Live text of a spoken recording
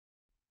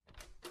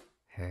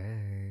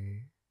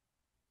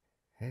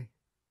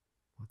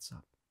What's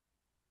up?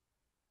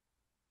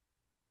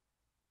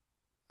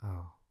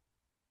 Oh,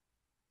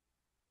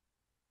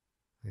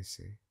 I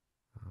see.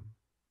 Um,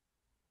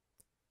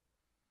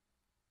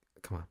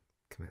 Come on,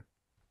 come in.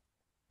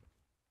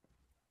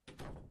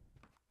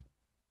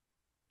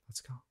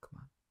 Let's go, come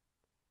on.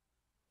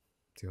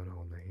 Do you want to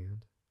hold my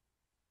hand?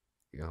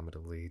 You want me to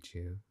lead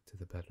you to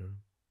the bedroom?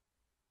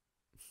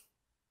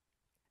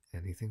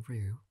 Anything for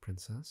you,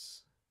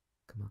 princess.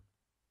 Come on,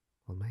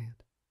 hold my hand.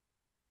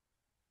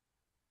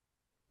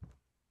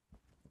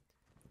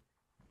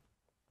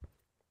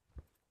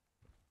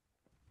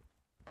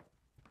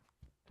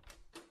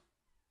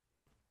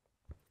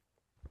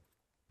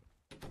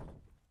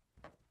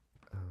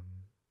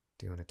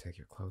 Do you want to take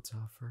your clothes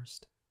off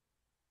first?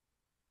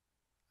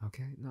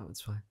 Okay, no,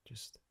 it's fine.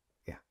 Just,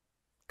 yeah.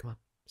 Come on,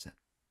 sit.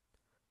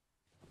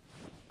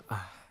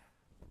 Ah,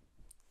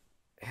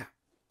 yeah.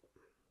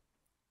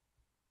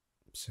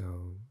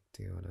 So,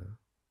 do you wanna?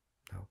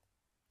 No,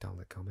 don't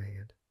let go of my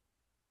hand.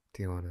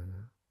 Do you wanna?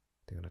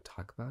 Do you wanna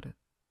talk about it?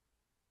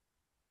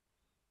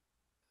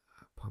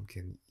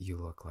 Pumpkin, you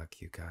look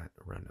like you got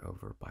run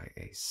over by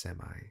a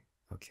semi.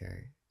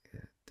 Okay,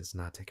 it does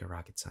not take a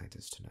rocket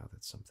scientist to know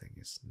that something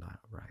is not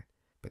right.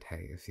 But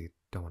hey, if you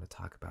don't want to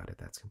talk about it,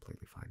 that's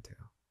completely fine too.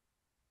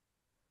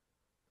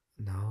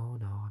 No,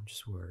 no, I'm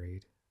just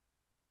worried.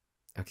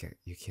 Okay,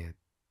 you can't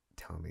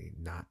tell me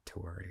not to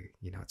worry.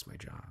 You know it's my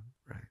job,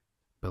 right?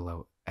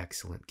 Below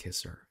excellent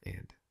kisser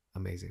and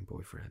amazing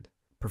boyfriend,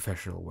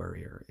 professional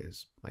worrier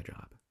is my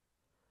job.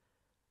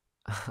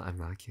 I'm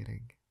not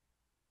kidding.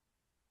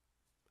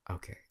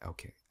 Okay,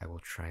 okay, I will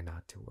try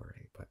not to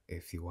worry, but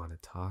if you want to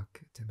talk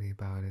to me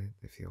about it,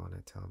 if you want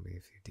to tell me a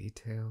few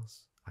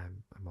details,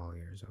 I'm all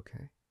ears,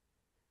 okay?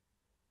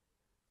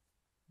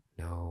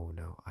 No,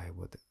 no, I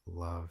would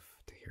love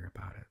to hear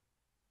about it.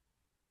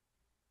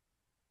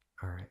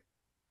 All right.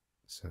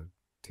 So,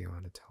 do you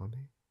want to tell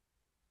me?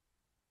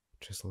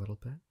 Just a little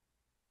bit?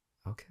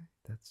 Okay,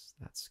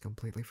 that's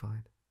completely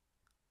fine.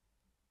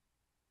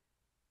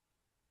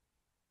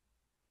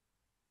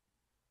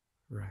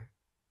 Right.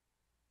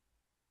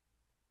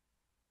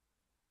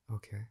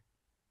 Okay.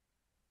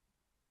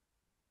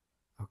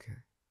 Okay.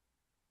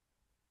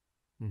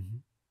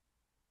 Mhm.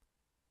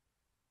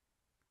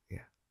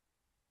 Yeah.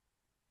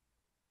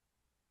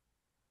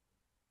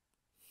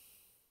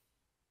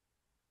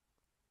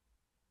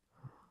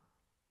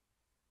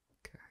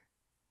 Okay.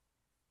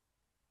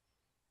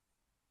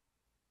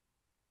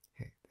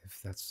 Hey,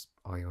 if that's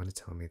all you want to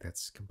tell me,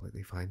 that's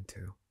completely fine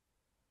too.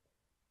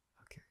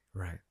 Okay.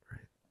 Right,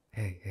 right.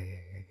 Hey, hey,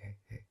 hey, hey, hey,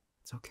 hey.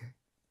 It's okay.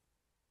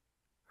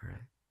 All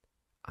right.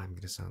 I'm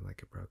gonna sound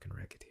like a broken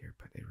record here,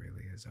 but it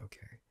really is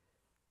okay.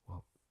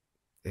 Well,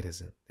 it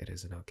isn't. It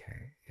isn't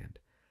okay, and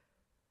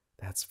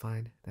that's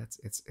fine.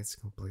 It's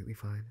completely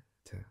fine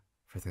to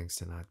for things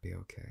to not be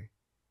okay.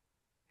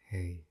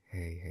 Hey,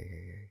 hey, hey,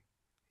 hey, hey.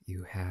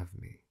 You have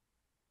me.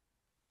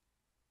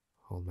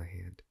 Hold my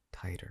hand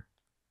tighter.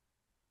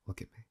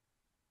 Look at me.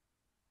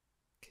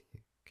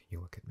 Can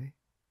you look at me?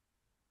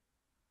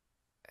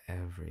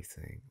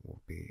 Everything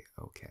will be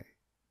okay.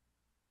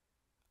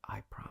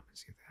 I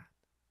promise you that.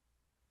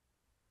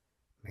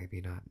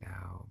 Maybe not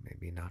now,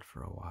 maybe not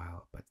for a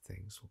while, but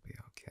things will be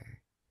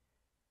okay.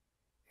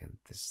 And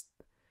this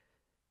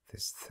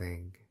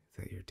thing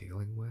that you're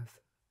dealing with,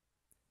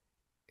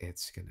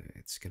 it's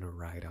gonna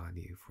ride on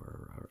you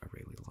for a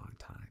really long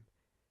time.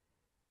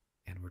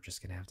 And we're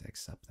just gonna have to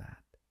accept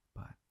that.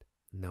 But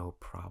no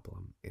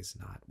problem is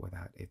not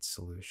without its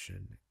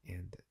solution,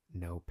 and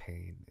no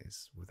pain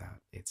is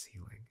without its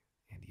healing.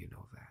 And you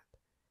know that.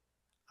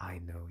 I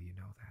know you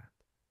know that.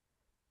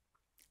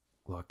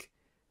 Look,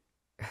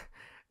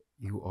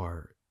 you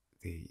are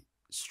the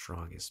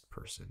strongest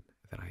person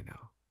that I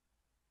know.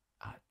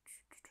 Uh,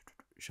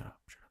 shut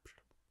up, shut up, shut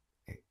up.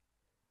 Hey,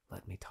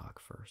 let me talk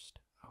first,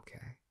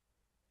 okay?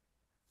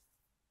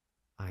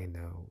 I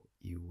know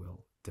you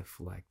will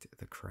deflect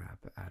the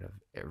crap out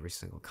of every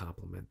single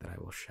compliment that I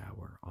will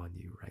shower on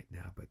you right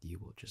now, but you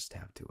will just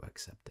have to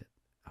accept it,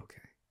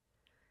 okay?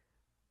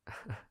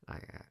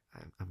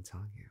 I'm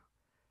telling you,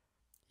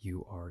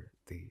 you are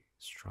the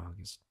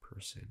strongest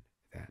person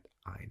that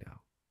I know.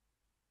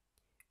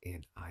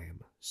 And I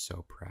am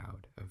so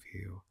proud of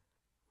you,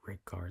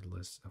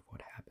 regardless of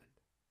what happened.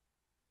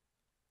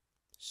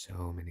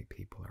 So many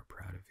people are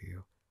proud of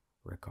you,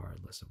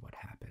 regardless of what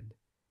happened.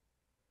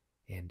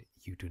 And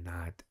you do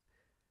not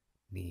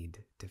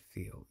need to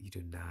feel, you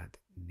do not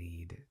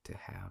need to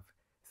have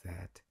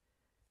that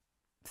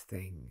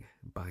thing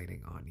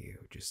biting on you,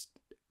 just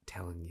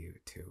telling you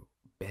to,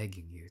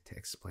 begging you to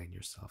explain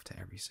yourself to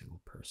every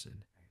single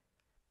person.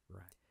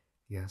 Right.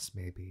 Yes,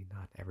 maybe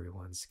not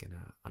everyone's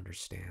gonna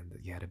understand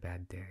that you had a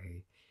bad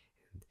day,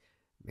 and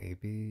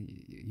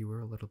maybe you were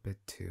a little bit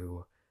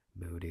too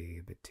moody,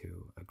 a bit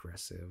too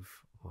aggressive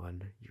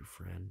on your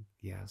friend,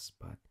 yes,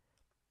 but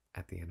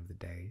at the end of the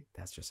day,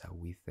 that's just how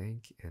we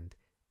think, and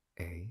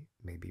A,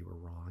 maybe we're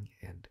wrong,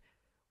 and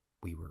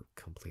we were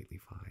completely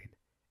fine,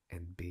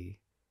 and B,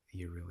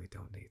 you really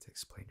don't need to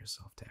explain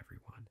yourself to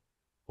everyone,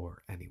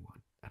 or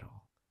anyone at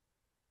all,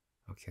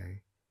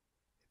 okay?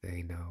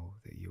 They know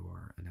that you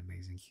are an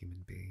amazing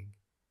human being.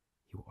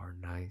 You are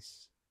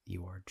nice.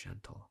 You are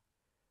gentle.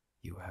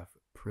 You have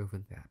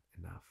proven that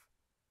enough.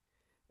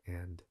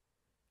 And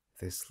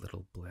this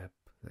little blip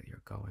that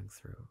you're going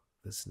through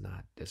does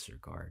not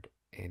disregard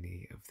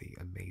any of the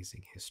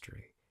amazing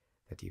history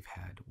that you've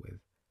had with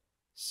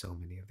so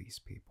many of these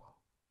people.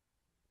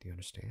 Do you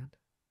understand?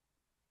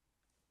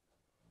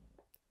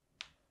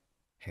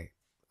 Hey,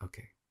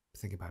 okay,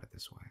 think about it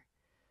this way.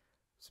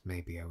 So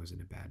maybe I was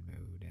in a bad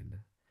mood and,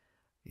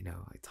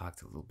 I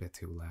talked a little bit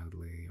too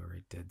loudly, or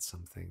I did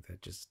something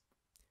that just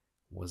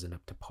wasn't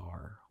up to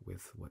par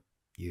with what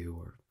you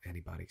or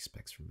anybody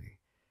expects from me.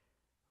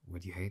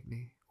 Would you hate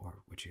me,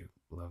 or would you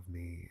love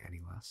me any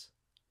less?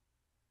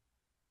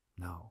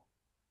 No.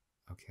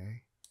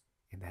 Okay?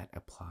 And that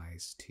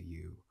applies to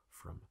you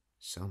from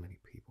so many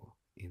people,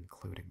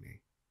 including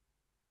me.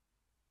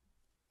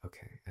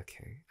 Okay,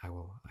 okay. I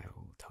will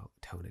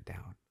tone it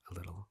down a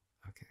little.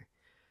 Okay.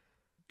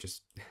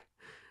 Just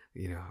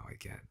you know how I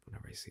get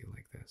whenever I see you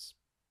like this.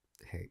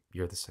 Hey,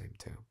 you're the same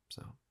too,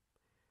 so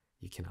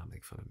you cannot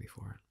make fun of me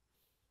for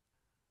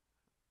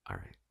it.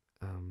 Alright.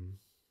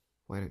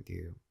 Why don't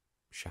you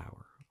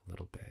shower a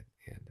little bit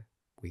and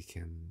we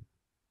can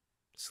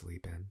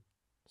sleep in.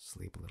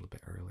 Sleep a little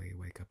bit early,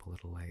 wake up a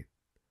little late.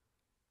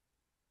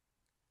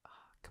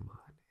 Come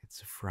on,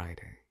 it's a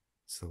Friday.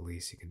 It's the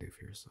least you can do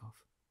for yourself.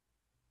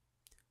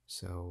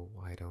 So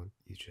why don't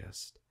you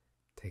just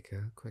take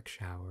a quick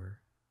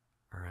shower?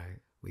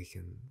 Alright, we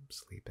can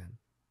sleep in.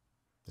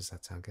 Does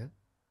that sound good?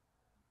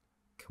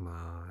 Come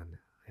on,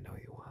 I know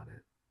you want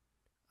it.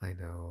 I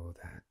know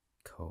that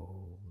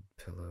cold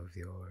pillow of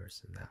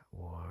yours and that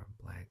warm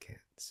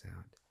blanket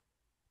sound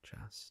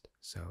just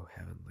so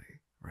heavenly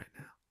right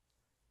now.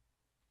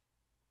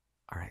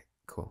 Alright,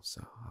 cool,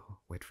 so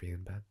I'll wait for you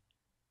in bed.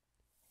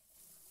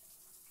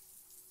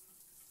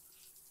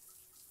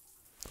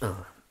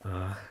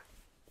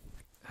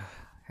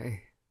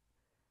 Hey.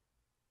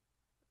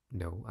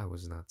 No, I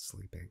was not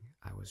sleeping.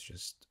 I was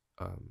just,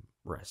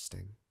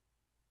 resting.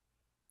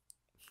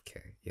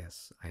 Okay,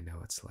 yes, I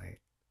know it's late.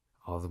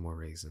 All the more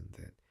reason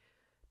that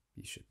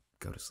you should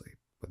go to sleep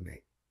with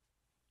me.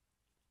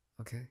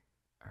 Okay?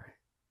 Alright,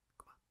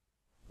 come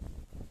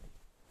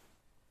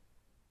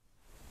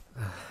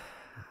on.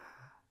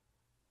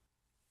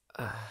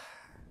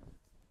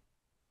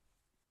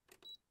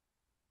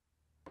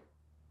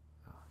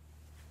 Oh,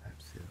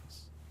 that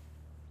feels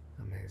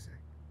amazing.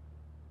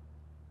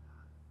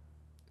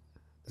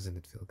 Doesn't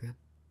it feel good?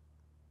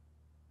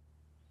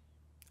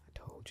 I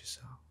told you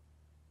so.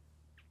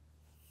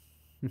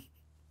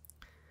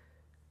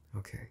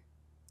 Okay,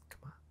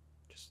 come on.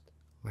 Just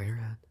lay your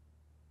head.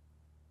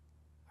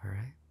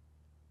 Alright?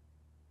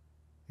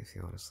 If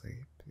you want to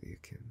sleep, you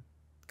can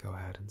go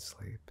ahead and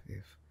sleep.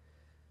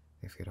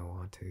 If you don't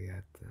want to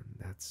yet, then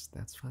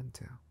that's fine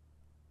too.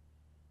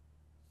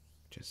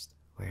 Just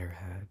lay your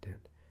head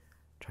and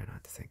try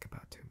not to think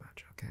about too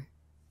much, okay?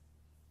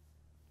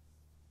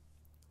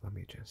 Let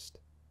me just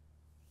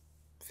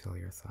fill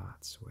your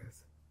thoughts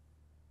with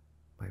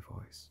my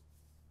voice,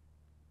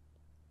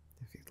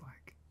 if you'd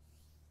like.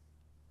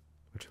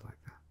 Would you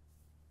like that?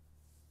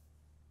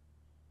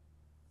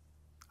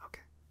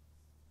 Okay.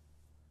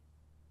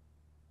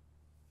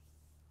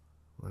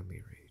 Let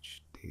me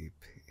reach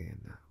deep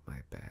in my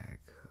bag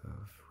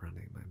of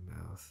running my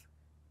mouth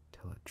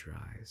till it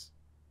dries,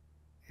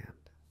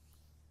 and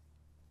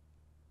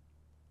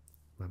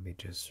let me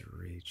just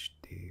reach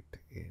deep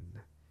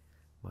in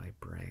my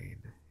brain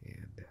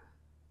and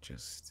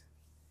just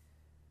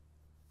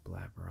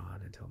blabber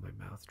on until my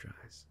mouth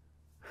dries.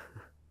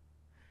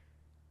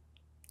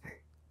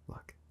 Hey,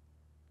 look.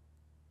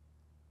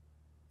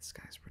 The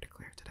sky's pretty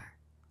clear today.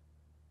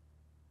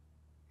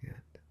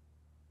 And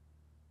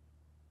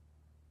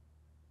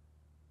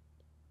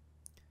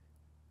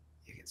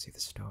you can see the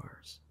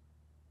stars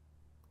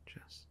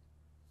just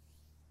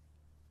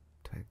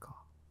twinkle.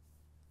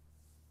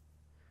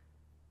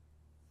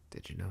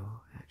 Did you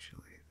know,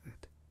 actually,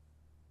 that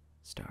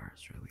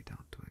stars really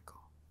don't twinkle?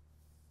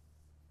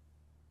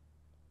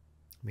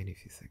 I mean,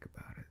 if you think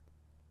about it,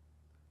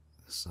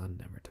 the sun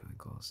never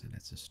twinkles and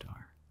it's a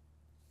star.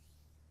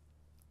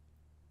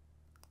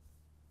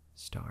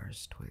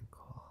 Stars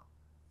twinkle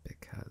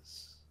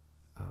because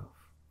of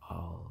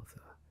all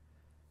the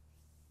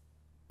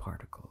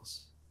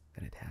particles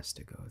that it has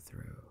to go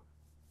through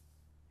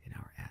in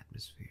our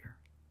atmosphere.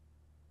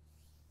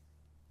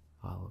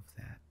 All of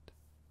that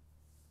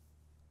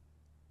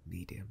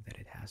medium that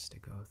it has to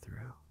go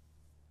through,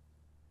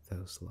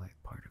 those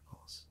light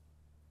particles.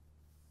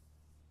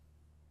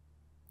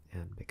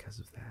 And because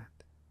of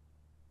that,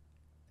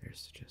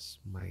 there's just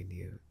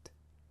minute,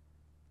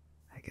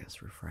 I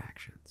guess,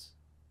 refractions.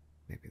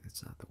 Maybe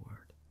that's not the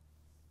word.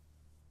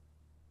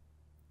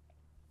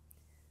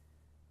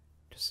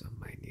 Just some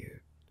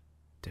minute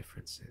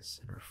differences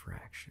and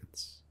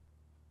refractions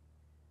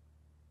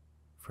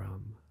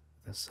from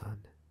the sun,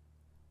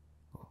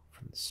 well,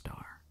 from the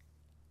star,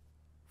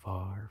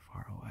 far,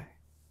 far away,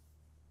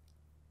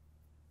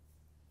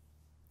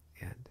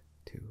 and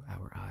to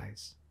our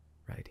eyes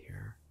right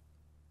here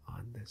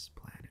on this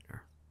planet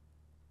Earth.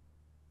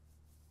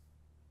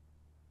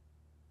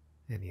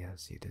 And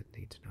yes, you didn't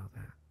need to know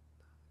that.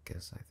 I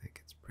guess I think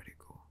it's pretty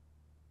cool.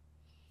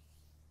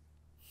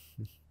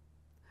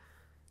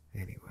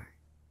 Anyway,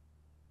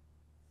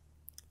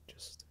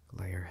 just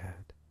lay your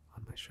head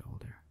on my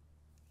shoulder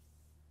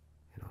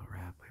and I'll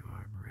wrap my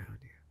arm around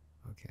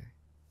you, okay?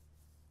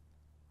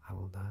 I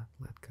will not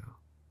let go.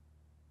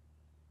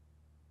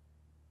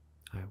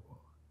 I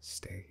will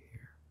stay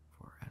here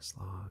for as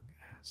long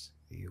as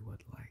you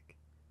would like,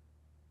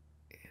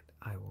 and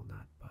I will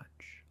not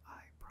budge.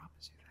 I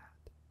promise you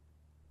that.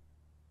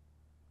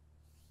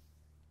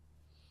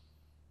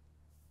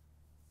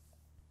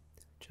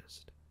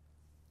 Just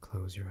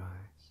close your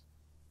eyes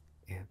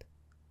and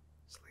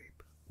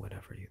sleep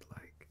whenever you'd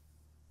like.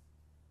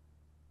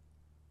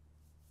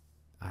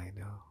 I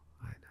know.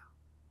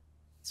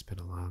 It's been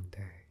a long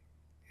day,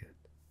 and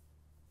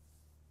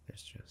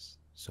there's just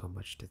so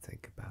much to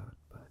think about,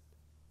 but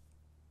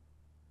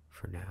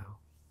for now,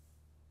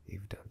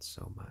 you've done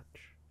so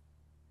much,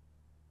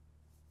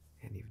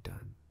 and you've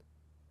done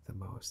the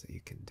most that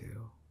you can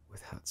do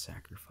without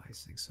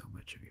sacrificing so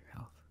much of your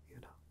health, you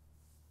know.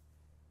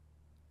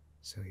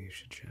 So you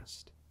should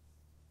just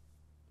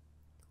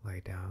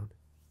lay down,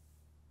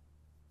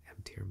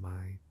 empty your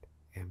mind,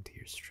 empty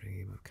your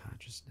stream of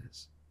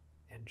consciousness,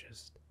 and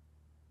just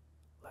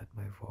let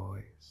my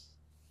voice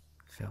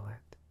fill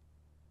it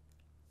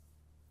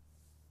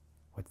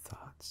with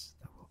thoughts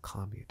that will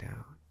calm you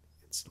down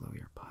and slow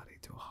your body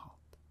to a halt.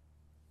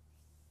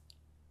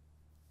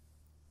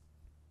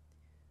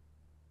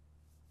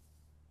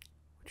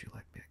 Would you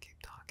like me to keep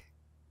talking?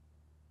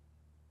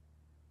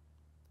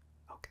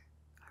 Okay,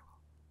 I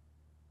will.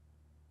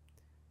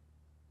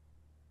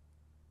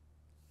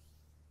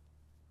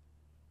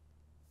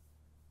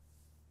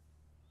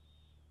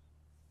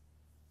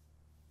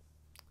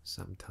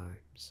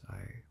 Sometimes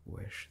I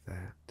wish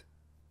that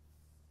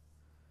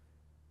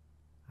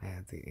I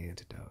had the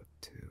antidote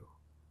to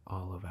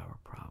all of our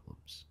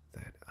problems,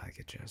 that I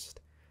could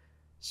just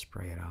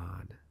spray it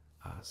on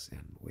us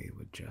and we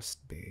would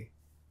just be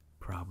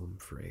problem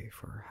free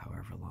for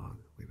however long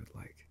we would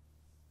like.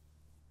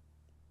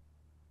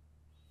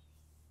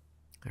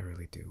 I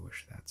really do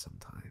wish that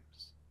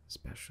sometimes,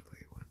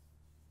 especially when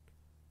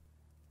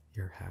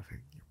you're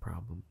having your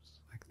problems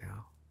like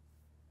now.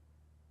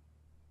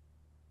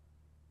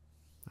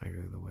 I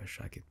really wish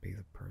I could be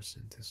the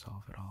person to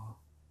solve it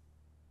all,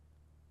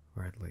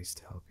 or at least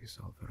to help you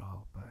solve it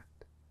all, but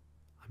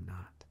I'm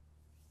not.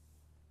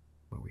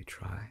 But we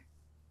try.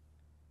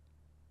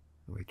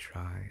 We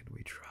try and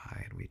we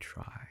try and we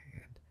try,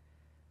 and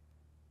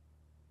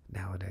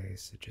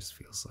nowadays it just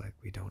feels like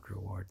we don't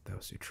reward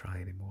those who try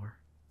anymore.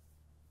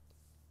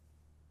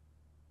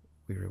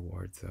 We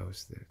reward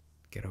those that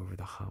get over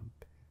the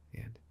hump,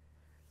 and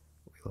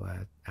we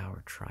let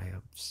our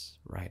triumphs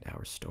write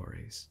our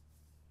stories,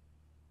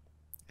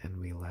 and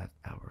we let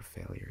our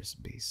failures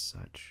be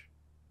such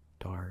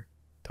dark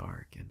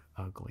and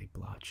ugly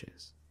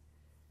blotches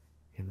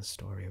in the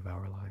story of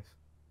our life.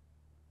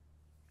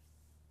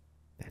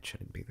 That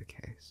shouldn't be the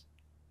case.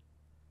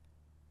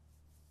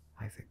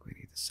 I think we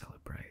need to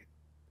celebrate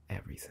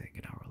everything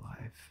in our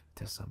life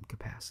to some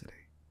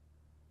capacity,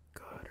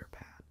 good or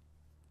bad.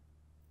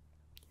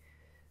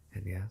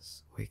 And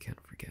yes, we can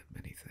forget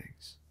many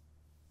things.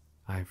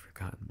 I've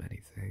forgotten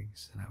many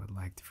things, and I would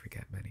like to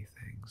forget many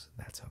things,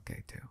 and that's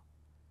okay too.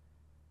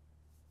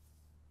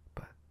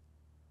 But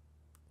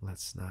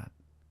let's not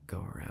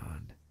go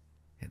around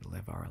and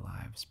live our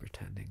lives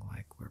pretending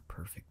like we're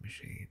perfect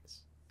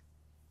machines,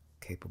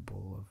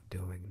 capable of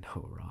doing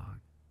no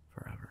wrong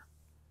forever.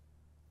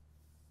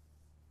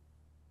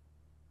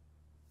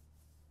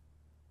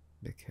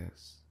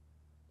 Because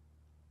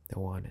the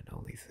one and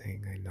only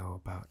thing I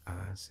know about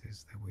us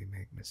is that we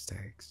make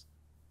mistakes.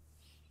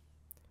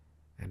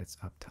 And it's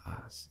up to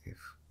us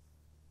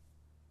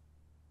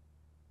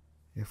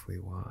if we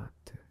want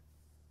to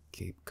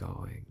keep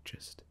going,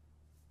 just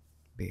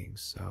being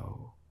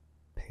so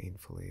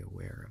painfully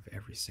aware of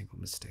every single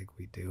mistake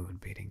we do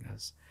and beating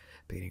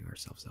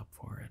ourselves up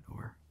for it,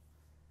 or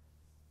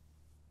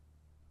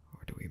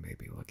do we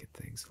maybe look at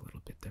things a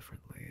little bit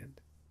differently and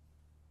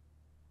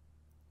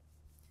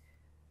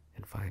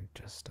find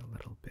just a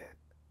little bit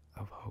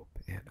of hope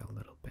and a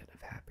little bit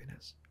of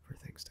happiness for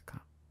things to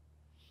come?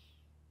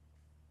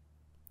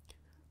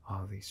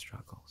 All these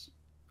struggles,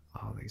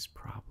 all these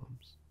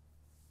problems,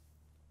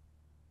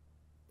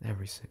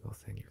 every single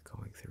thing you're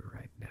going through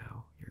right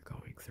now, you're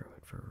going through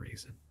it for a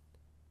reason.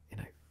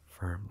 And I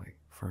firmly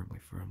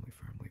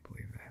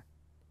believe that.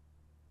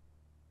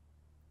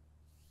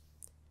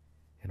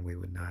 And we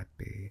would not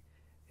be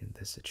in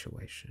this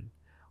situation.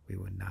 We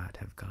would not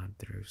have gone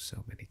through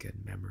so many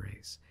good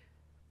memories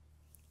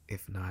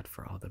if not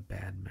for all the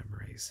bad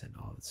memories and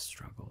all the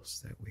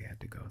struggles that we had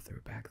to go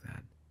through back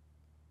then.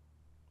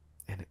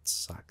 And it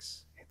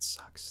sucks. It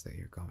sucks that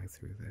you're going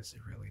through this.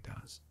 It really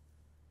does.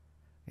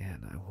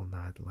 And I will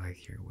not lie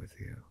here with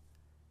you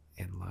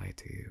and lie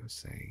to you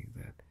saying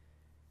that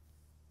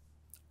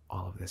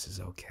all of this is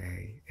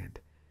okay and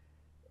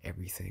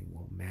everything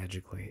will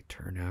magically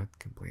turn out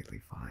completely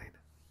fine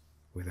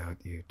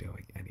without you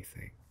doing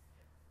anything.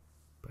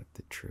 But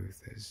the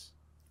truth is,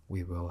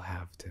 we will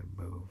have to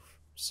move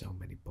so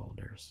many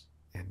boulders,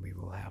 and we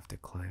will have to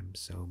climb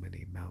so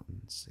many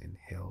mountains and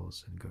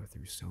hills and go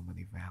through so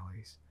many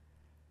valleys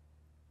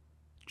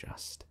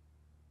just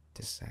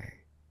to say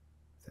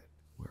that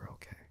we're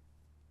okay.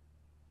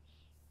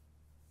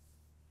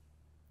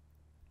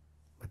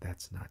 But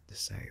that's not to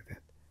say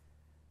that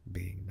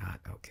being not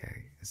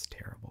okay is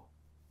terrible.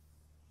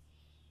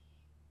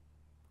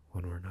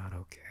 When we're not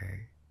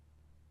okay,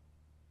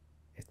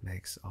 it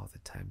makes all the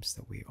times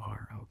that we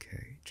are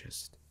okay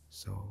just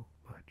so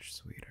much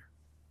sweeter.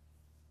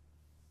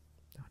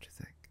 Don't you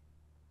think?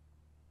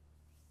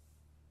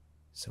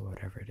 So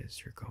whatever it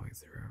is you're going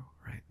through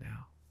right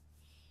now,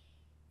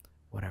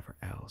 whatever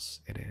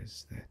else it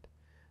is that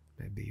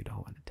maybe you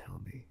don't want to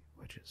tell me,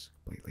 which is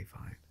completely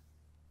fine,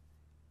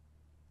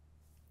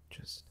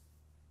 just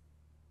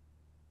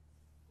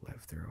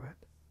live through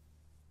it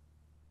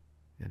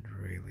and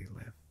really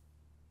live.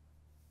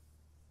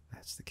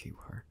 That's the key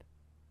word.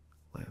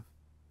 Live.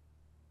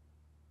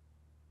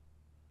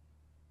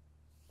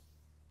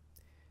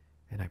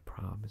 And I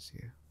promise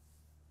you,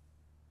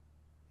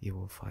 you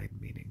will find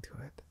meaning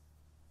to it.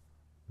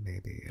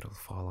 Maybe it'll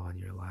fall on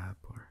your lap,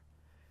 or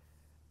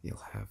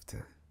you'll have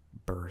to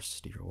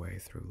burst your way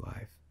through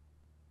life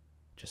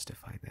just to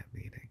find that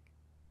meaning.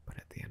 But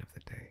at the end of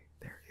the day,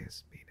 there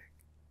is meaning.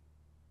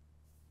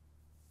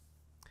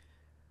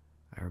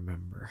 I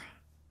remember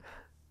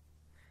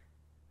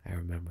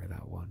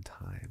that one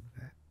time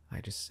that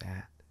I just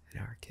sat in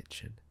our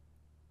kitchen.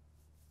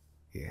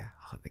 Yeah,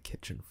 on the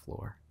kitchen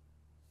floor.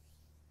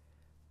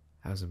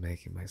 I was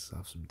making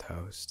myself some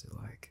toast at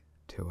like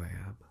 2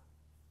 a.m.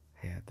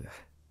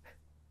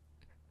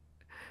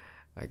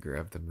 I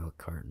grabbed the milk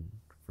carton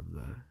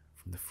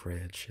from the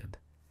fridge, and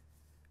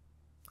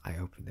I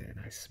opened it and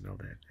I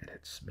smelled it, and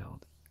it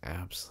smelled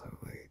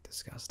absolutely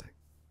disgusting.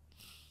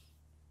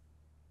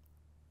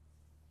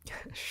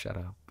 Shut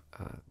up.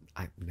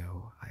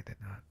 No, I did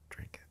not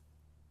drink it.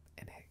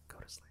 And hey, go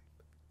to sleep.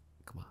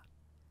 Come on.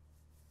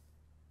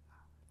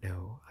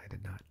 No, I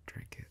did not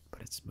drink it,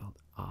 but it smelled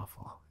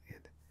awful.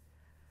 And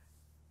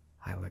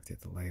I looked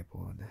at the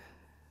label, and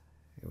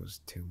it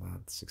was 2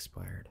 months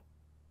expired.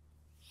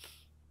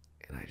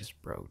 And I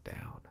just broke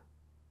down.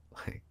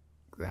 Like,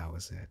 that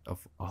was it.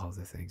 Of all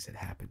the things that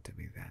happened to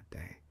me that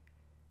day,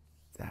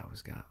 that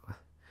was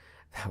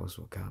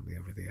what got me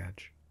over the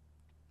edge.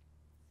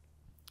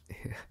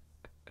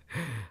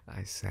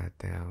 I sat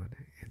down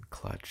and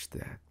clutched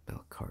that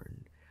milk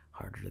carton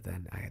harder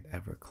than I had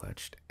ever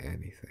clutched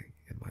anything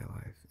in my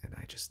life, and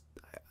I just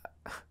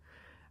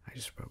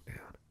broke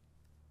down.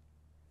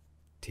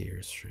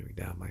 Tears streaming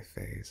down my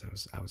face.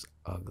 I was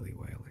ugly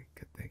wailing.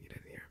 Good thing you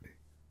didn't hear me.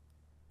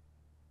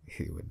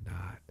 You would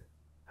not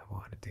have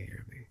wanted to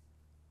hear me.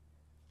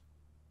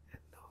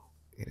 And no,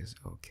 it is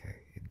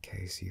okay. In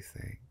case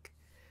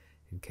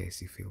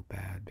you feel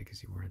bad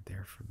because you weren't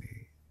there for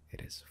me,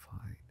 it is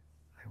fine.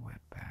 I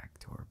went back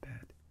to our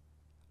bed.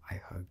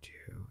 I hugged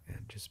you,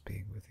 and just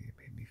being with you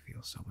made me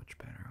feel so much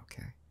better,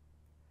 okay?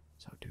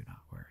 So do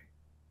not worry.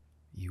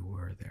 You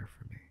were there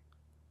for me.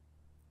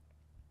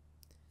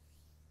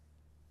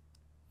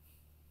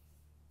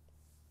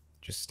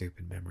 Just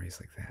stupid memories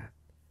like that.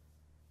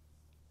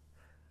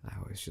 I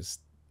always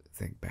just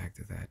think back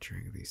to that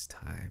during these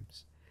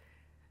times,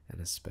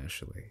 and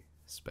especially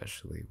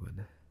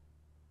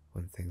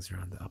when things are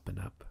on the up and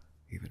up,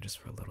 even just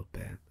for a little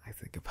bit, I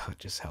think about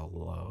just how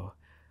low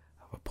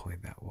of a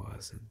point that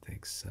was, and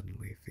things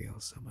suddenly feel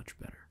so much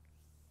better.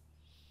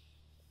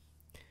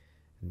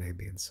 And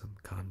maybe in some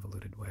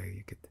convoluted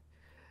way,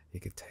 you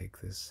could take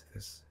this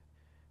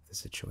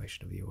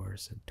situation of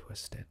yours and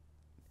twist it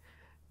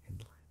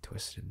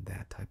in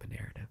that type of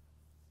narrative.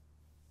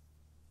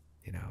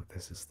 You know,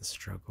 this is the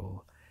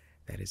struggle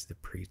that is the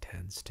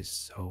pretense to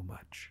so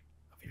much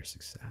of your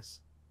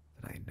success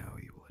that I know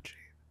you will achieve.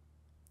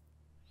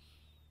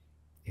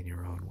 In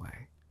your own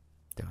way.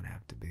 Don't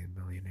have to be a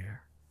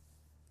millionaire.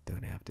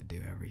 Don't have to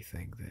do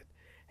everything that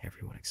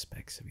everyone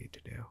expects of you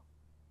to do.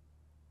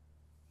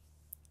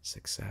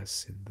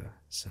 Success in the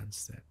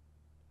sense that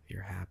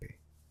you're happy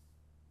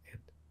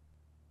and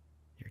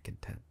you're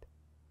content,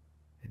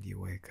 and you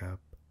wake up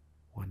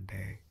one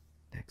day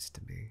next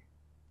to me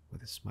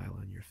with a smile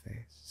on your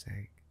face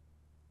saying,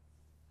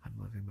 I'm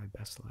living my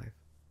best life.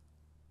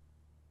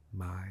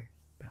 My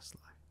best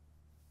life.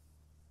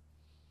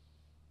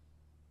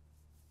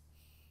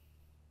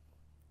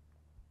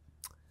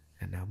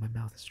 And now my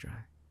mouth is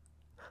dry.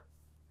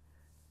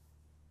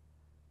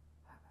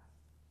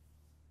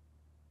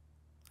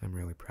 I'm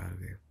really proud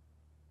of you,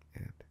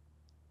 and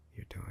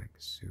you're doing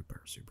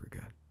super, super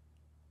good.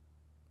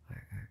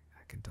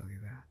 I can tell you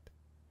that.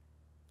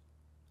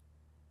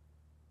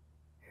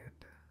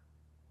 And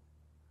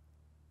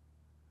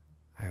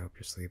I hope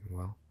you're sleeping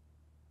well.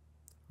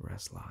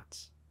 Rest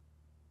lots.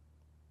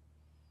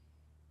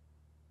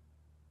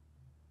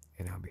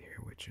 And I'll be here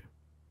with you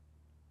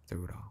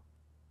through it all.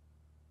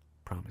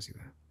 Promise you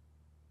that.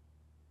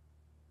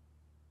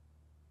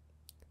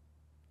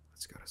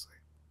 Let's go to sleep.